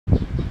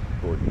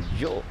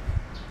Yo,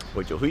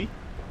 Hui,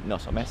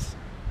 not a mess,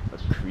 but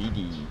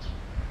greedy.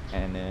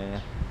 And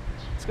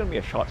it's gonna be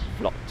a short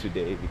vlog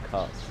today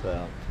because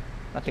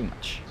nothing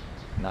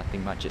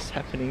much is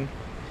happening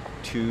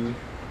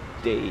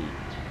today.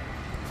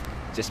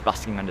 Just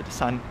basking under the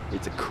sun.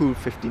 It's a cool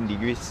 15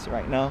 degrees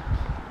right now,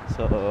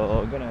 so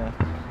gonna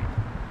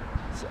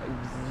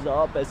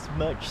absorb as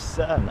much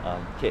sun.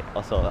 Okay,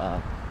 also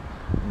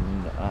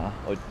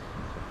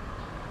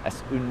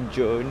as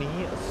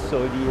Unjoni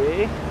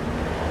Solier,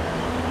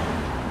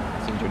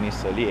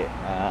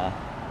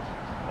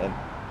 and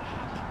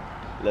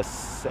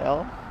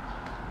LaSalle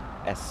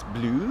as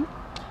Blue,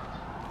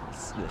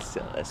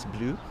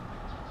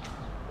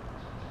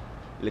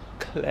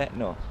 Leclerc,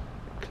 no,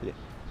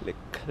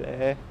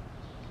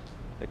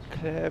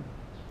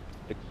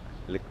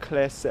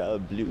 Leclerc Cell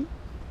Blue,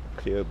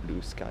 clear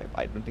blue sky.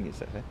 I don't think it's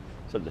that.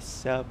 So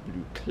LaSalle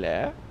Blue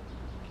Claire.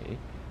 Okay,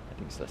 I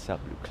think it's LaSalle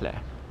Blue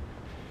Claire.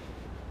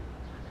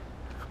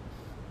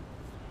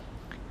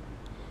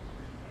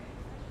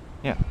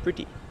 Yeah,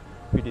 pretty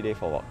day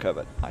for Walker,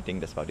 but I think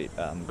that's about it.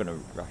 I'm gonna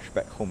rush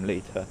back home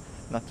later.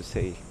 Not to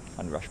say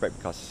I'm rush back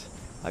because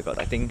I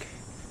think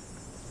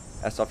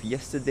as of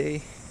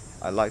yesterday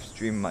I live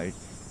streamed my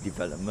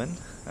development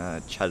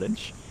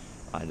challenge.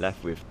 I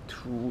left with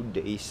 2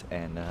 days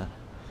and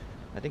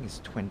I think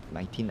it's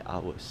 19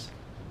 hours.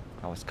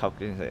 I was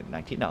calculating that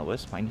 19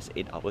 hours minus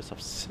 8 hours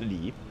of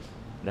sleep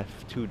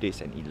left 2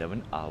 days and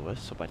 11 hours.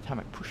 So by the time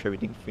I push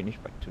everything finish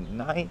by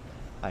tonight,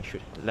 I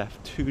should have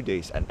left 2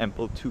 days, an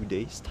ample 2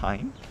 days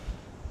time.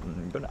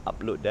 I'm gonna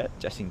upload that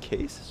just in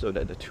case, so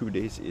that the 2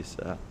 days is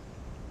I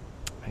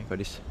got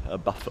this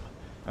buffer,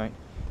 right?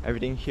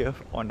 Everything here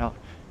on out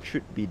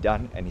should be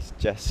done, and it's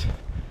just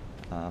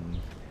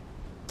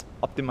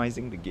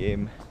optimizing the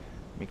game,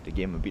 make the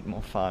game a bit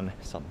more fun,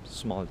 some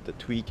small little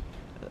tweak,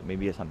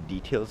 maybe some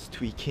details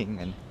tweaking,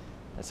 and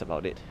that's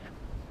about it.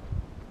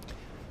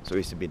 So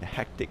it's been a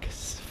hectic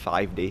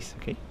 5 days.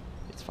 Okay,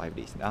 it's 5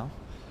 days now.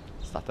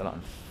 Started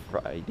on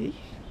Friday.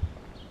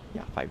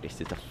 Yeah, 5 days.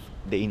 It's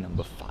day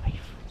number 5.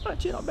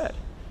 Actually, not bad.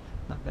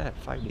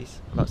 5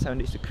 days, about 7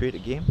 days to create a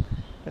game.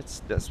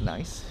 That's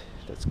nice.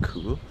 That's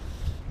cool.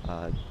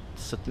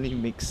 Certainly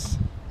makes.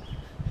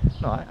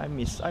 No, I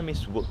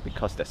miss work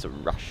because there's a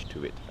rush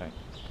to it, right?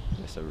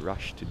 There's a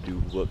rush to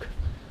do work.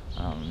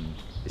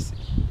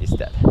 Is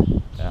that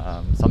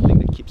something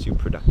that keeps you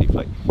productive?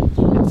 Like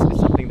it's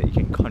something that you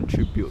can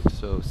contribute.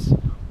 So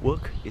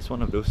work is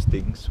one of those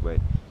things where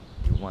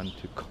you want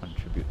to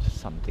contribute to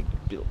something,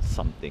 build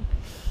something.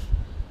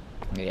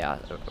 Yeah,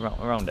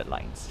 around that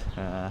lines.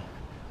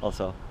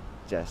 Also,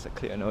 just a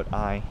clear note,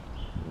 I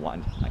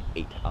want my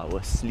 8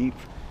 hours sleep.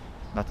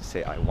 Not to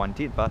say I want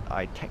it, but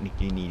I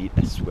technically need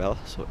it as well.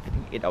 So I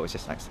think 8 hours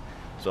is nice.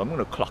 So I'm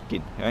gonna clock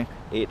in, right?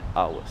 8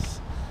 hours.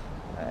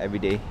 Every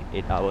day,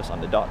 8 hours on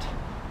the dot.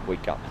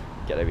 Wake up,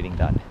 get everything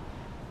done,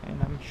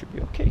 and I should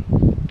be okay.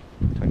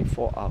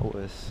 24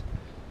 hours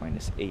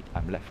minus 8,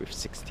 I'm left with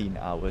 16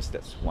 hours.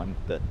 That's one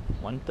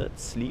third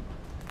sleep,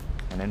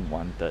 and then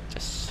 1/3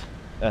 just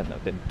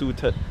then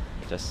 2/3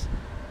 just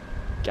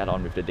get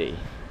on with the day.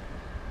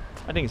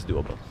 I think it's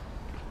doable.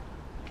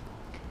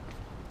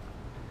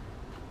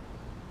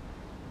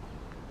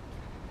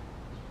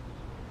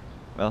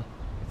 Well,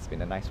 it's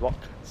been a nice walk.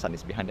 Sun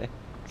is behind there.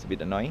 It's a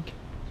bit annoying.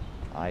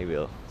 I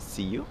will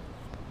see you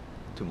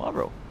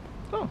tomorrow.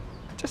 Oh,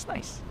 just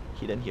nice.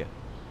 Hidden here.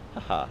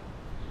 Haha.